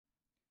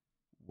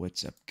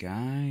What's up,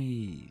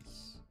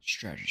 guys?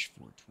 Strategist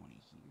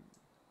 420 here.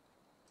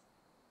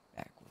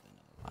 Back with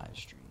another live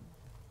stream.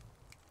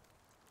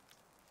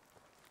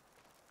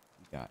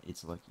 We got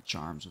It's Lucky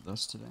Charms with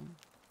us today.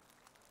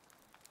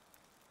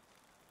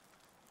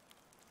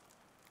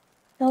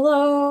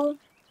 Hello.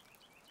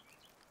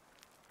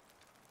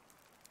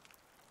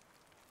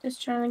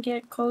 Just trying to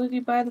get cozy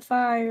by the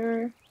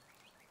fire.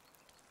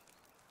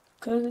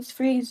 'Cause it's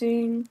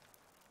freezing.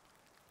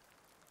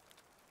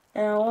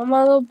 And I want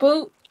my little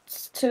boots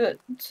to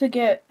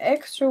get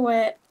extra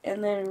wet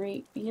and then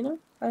I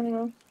don't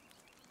know.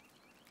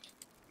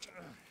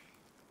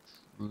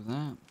 True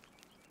that.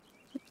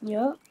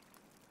 Yup.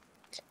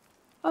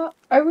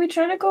 Are we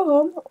trying to go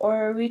home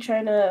or are we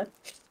trying to...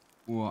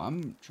 Well,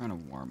 I'm trying to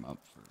warm up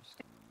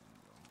first.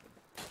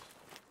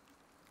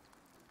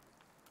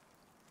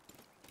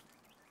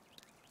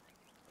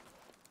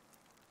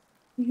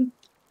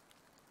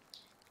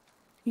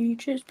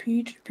 Peaches,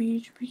 peaches,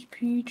 peaches,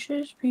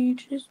 peaches,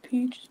 peaches,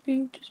 peaches,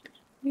 peaches,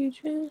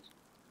 peaches.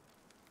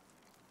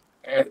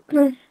 I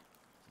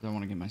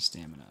want to get my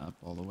stamina up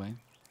all the way.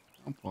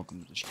 Oh,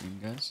 welcome to the stream,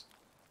 guys.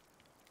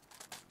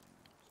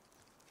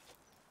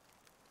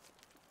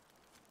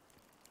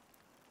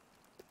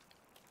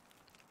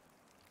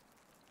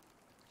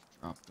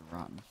 Drop the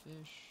rotten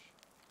fish.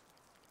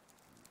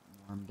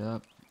 Warmed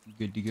up.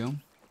 Good to go.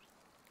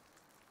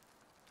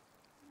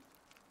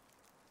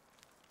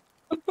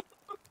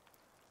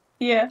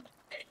 Yeah.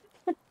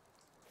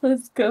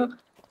 Let's go.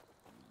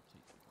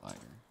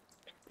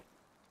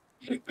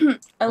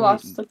 I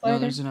lost the glider. No,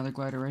 there's another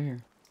glider right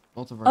here.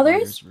 Both of our Oh,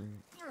 gliders were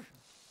here.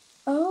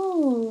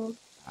 Oh.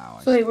 Ow,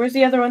 So wait, where's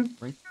the other one?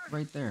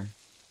 Right there.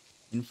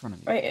 In front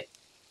of you. Right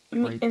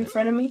Right in there.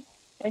 front of me?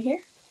 Right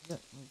here? Yeah,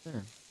 right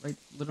there. Right,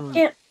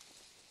 literally.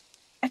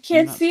 I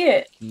can't see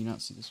it. Can you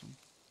not see this one?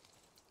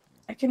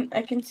 I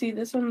can see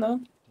this one though.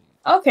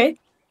 Okay.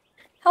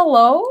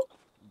 Hello?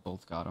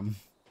 Both got him.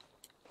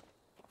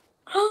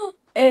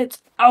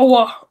 It's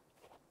Awa.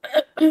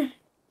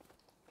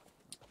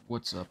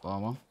 What's up,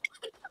 Awa?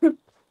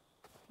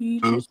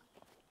 Peaches,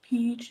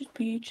 peaches,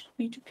 peaches,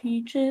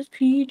 peaches, peaches,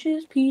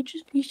 peaches,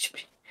 peaches, peaches.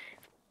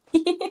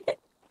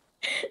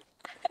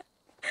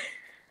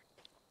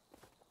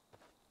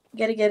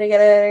 Get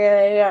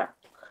it.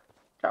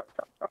 Drop.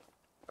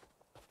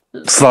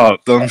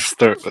 Stop, don't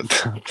start with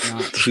that.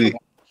 Please.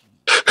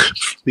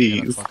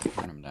 Please. Fucking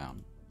turn him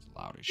down. It's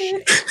loud as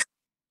shit.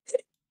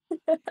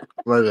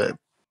 My bad.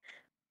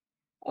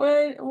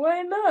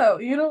 Why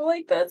not? You don't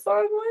like that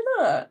song? Why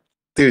not?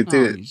 Dude.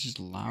 He's just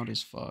loud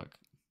as fuck.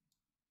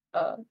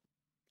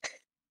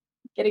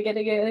 Get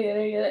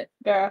it.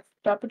 Girl,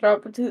 drop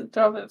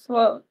it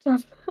slow.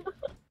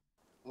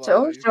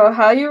 Show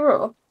how you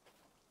roll.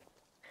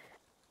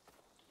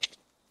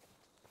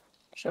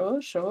 Show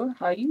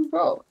how you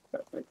roll.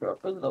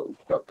 Drop it low.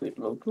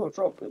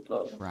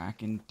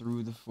 Tracking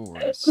through the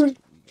forest. We got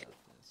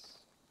this.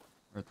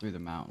 Or through the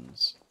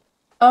mountains.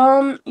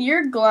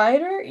 Your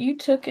glider, you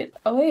took it.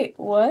 Oh wait,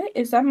 what?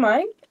 Is that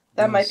mine?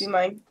 That might be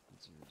mine.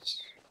 It's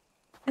yours.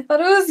 I thought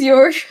it was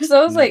yours. So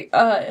I was like,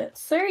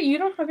 sir, you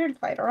don't have your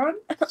glider on?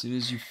 As soon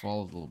as you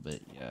fall a little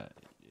bit, yeah,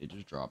 it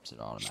just drops it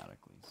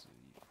automatically. So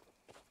you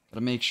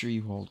gotta make sure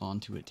you hold on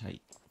to it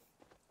tight.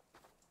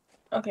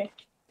 Okay.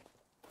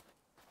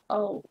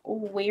 I'll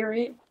wear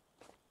it.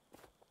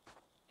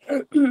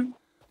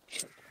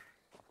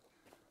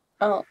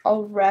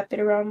 I'll wrap it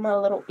around my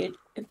little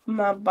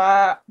my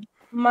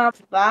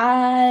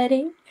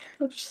body.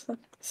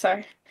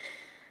 Sorry.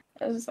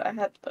 I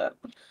had the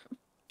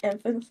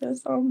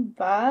emphasis on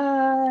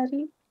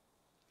body.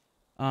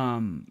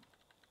 Do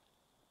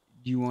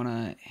you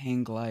wanna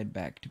hang glide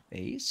back to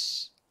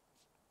base?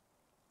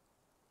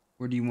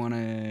 Or do you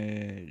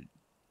wanna...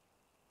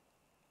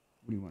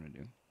 What do you wanna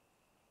do?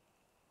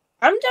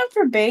 I'm down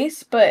for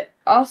base, but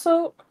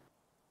also...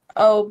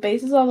 Oh,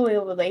 base is all the way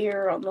over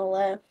there on the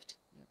left.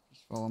 Yeah,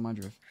 just follow my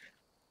drift.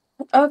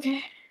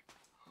 Okay.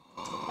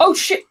 Oh,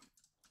 shit!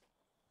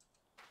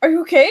 Are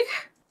you okay?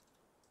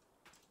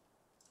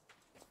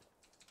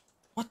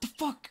 What the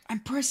fuck?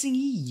 I'm pressing E,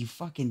 you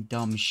fucking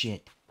dumb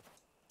shit.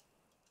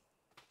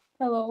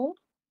 Hello?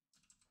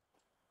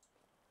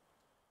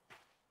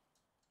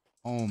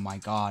 Oh my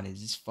god,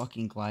 is this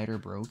fucking glider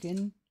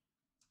broken?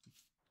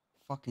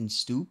 Fucking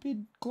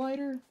stupid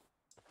glider?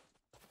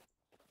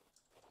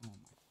 Oh my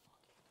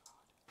fucking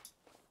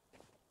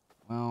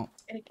god. Well...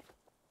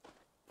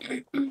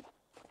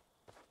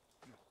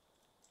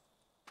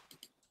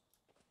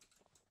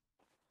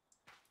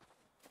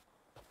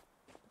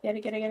 Get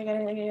it.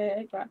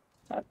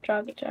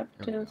 Drop it.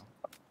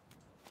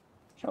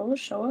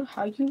 Show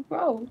how you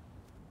roll.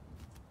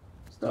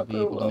 Still be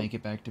able to make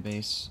it back to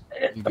base.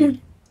 You're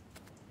good.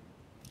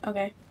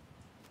 Okay.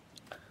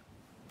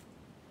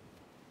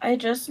 I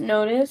just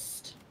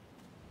noticed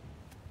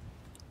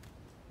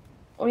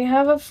we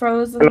have a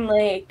frozen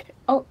lake.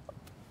 Oh.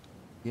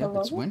 Yep, hello?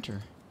 it's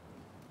winter.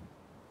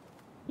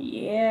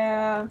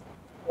 Yeah.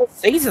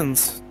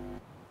 Seasons.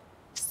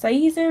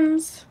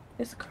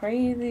 It's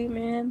crazy,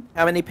 man.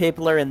 How many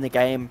people are in the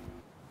game?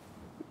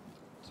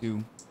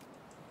 2.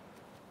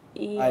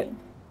 Yeah.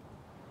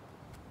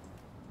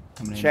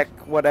 Coming in. Check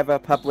whatever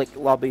public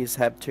lobbies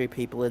have 2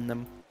 people in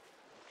them.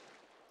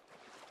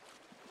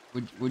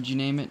 Would you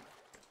name it?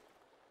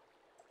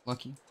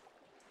 Lucky?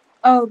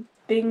 Oh,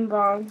 Bing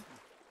Bong.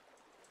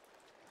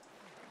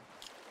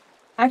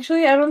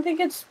 Actually, I don't think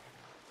it's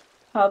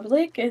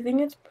public. I think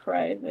it's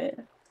private.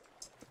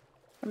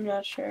 I'm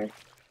not sure.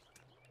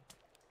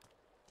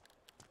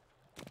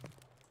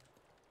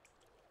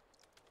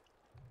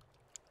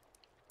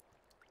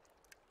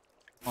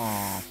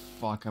 Oh,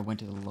 fuck. I went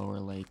to the lower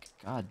lake.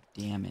 God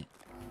damn it.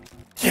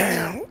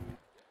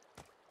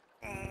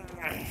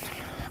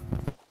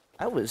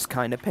 That was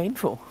kind of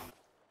painful.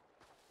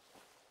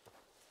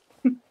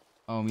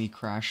 Oh, me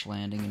crash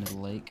landing into the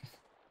lake.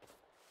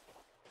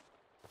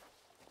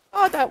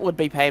 Oh, that would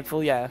be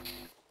painful, yeah.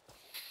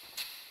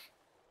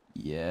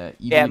 Yeah,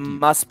 Yeah, even if you...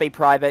 must be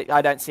private.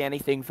 I don't see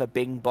anything for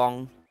Bing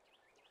Bong.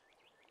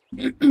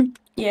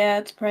 Yeah,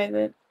 it's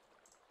private.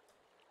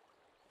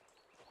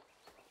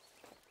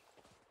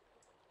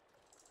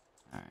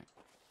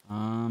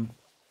 Alright.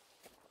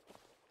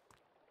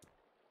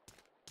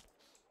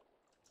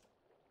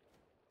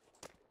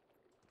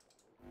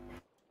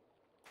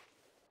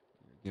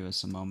 Give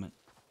us a moment.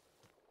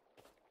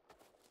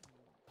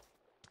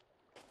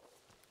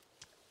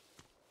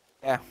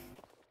 Yeah.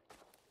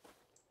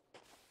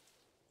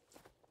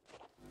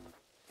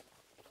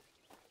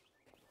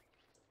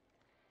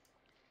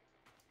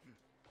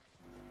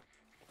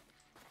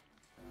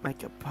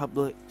 Make a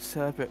public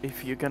server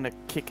if you're gonna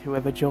kick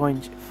whoever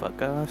joins, you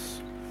fuck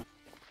ass.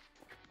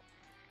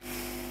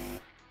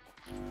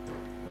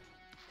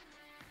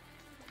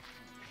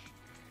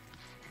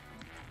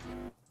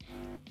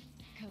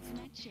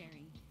 Coconut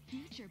cherry,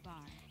 future bar,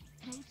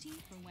 protein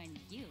for when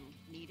you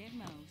need it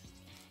most.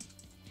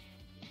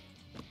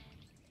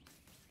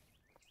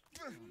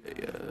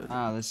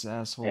 Ah, this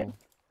asshole.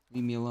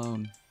 Leave me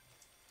alone.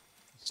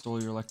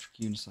 Stole your electric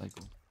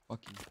unicycle.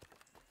 Fuck you.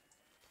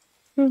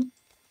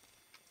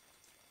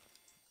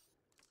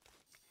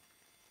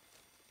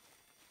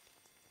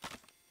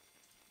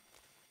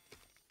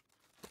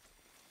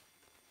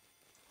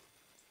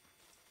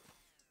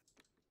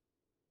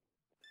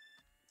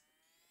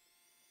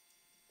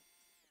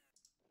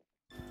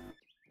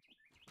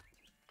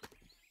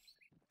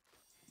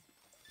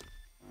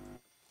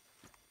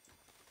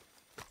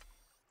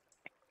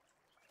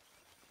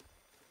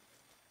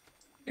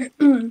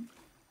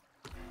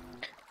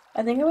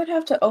 I think I would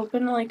have to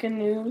open like a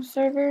new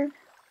server.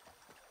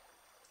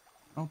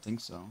 I don't think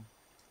so.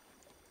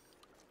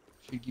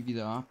 Should give you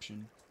the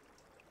option.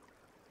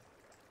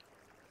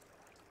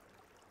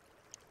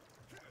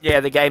 Yeah,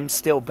 the game's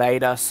still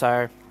beta,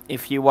 so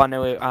if you want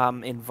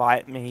to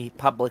invite me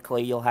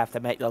publicly, you'll have to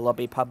make the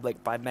lobby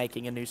public by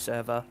making a new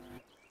server.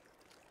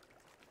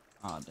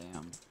 Aw,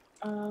 damn.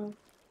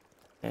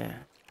 Yeah.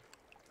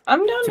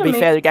 I'm down To to be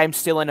make. fair, the game's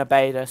still in a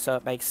beta, so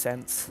it makes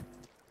sense.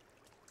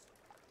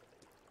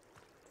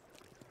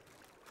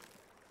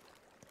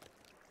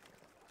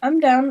 I'm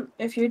down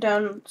if you're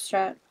down,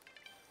 Strat.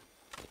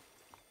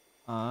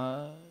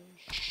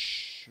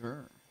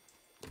 Sure.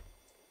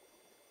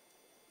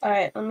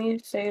 Alright, let me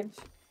save.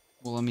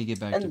 Well, let me get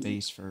back to And-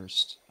 base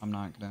first. I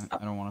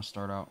don't want to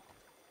start out.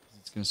 'Cause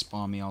it's gonna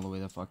spawn me all the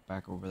way the fuck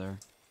back over there.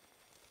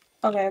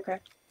 Okay, okay.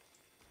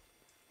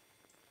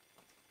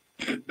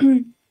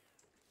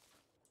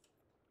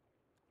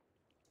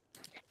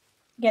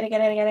 Get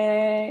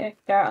it,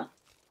 girl.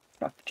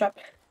 Drop.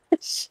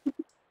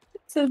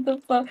 To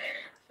the floor.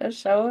 To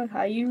show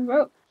how you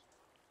wrote.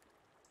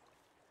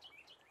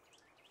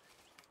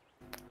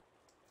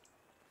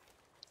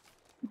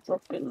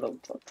 Drop it low,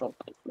 drop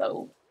it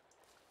low.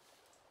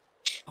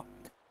 I'll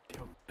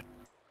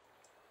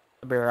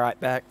be right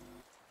back.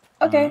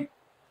 Okay.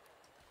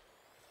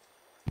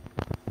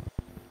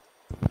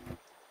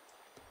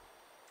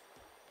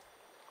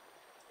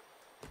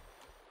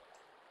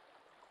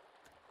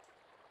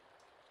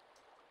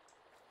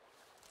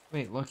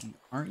 Wait, Lucky,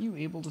 aren't you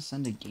able to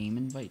send a game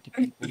invite to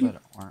people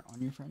that aren't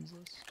on your friends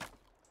list?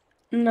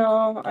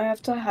 No, I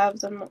have to have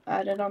them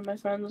added on my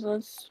friends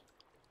list.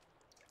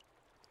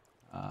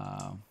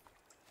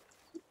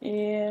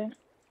 Yeah.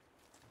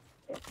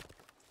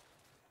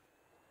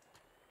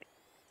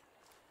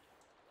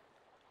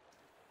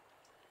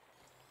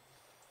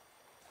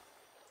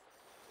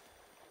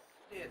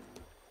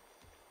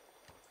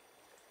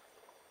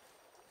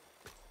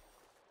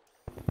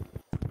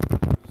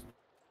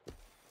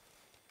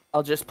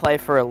 I'll just play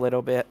for a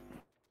little bit.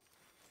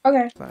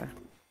 Okay. So,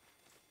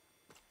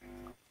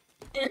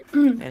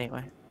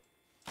 anyway.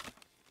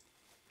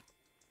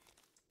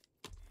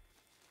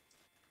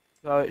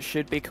 So it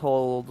should be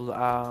called,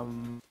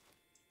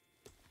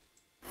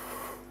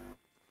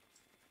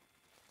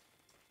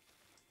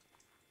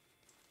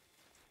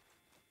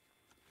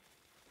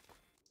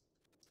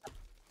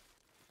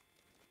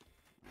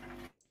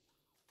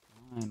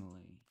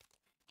 Finally.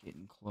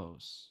 Getting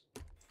close.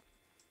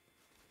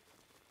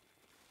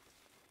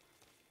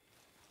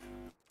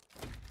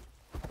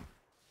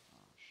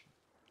 Oh, shit.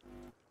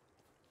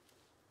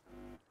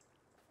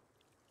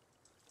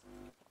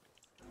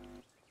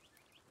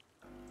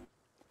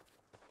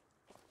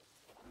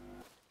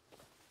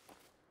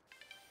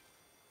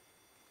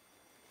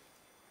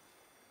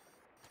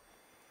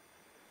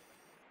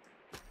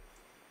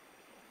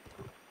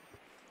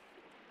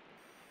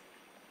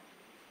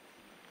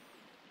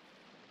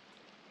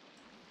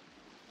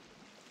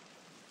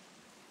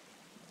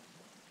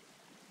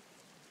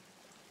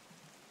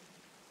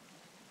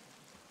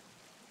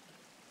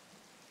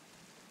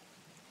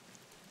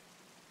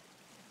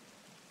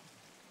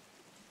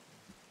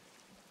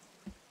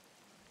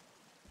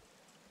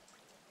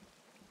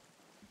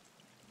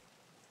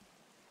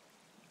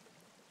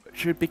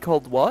 Should be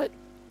called what?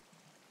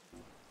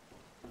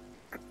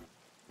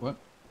 What?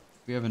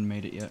 We haven't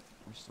made it yet.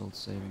 We're still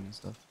saving and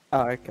stuff.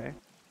 Oh, okay.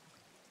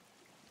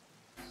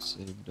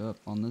 Saved up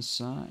on this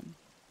side.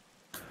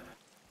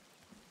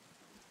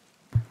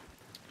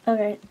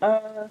 Okay,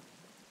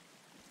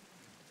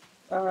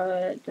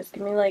 just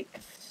give me like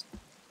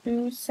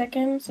 2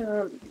 seconds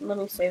and let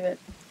me save it.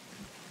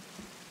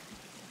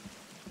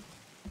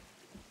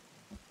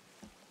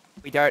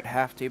 We don't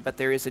have to, but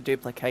there is a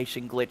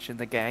duplication glitch in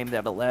the game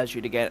that allows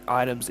you to get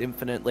items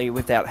infinitely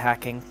without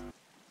hacking.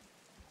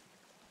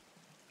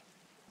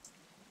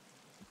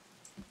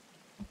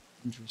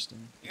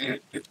 Interesting.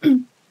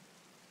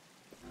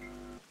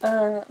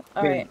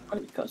 Alright,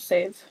 let me go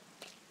save.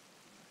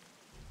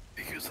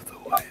 Because of the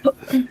way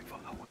the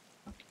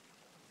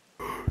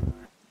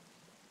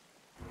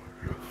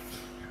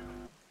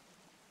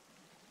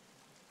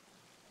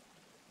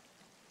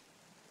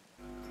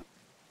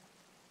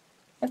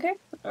Okay,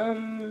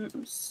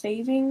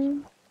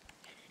 saving.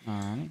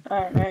 Alright.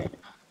 Alright.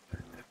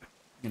 I'm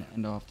gonna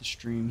end off the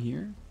stream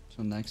here.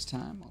 Till next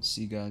time, I'll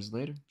see you guys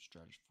later.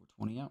 Strategy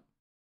 420 out.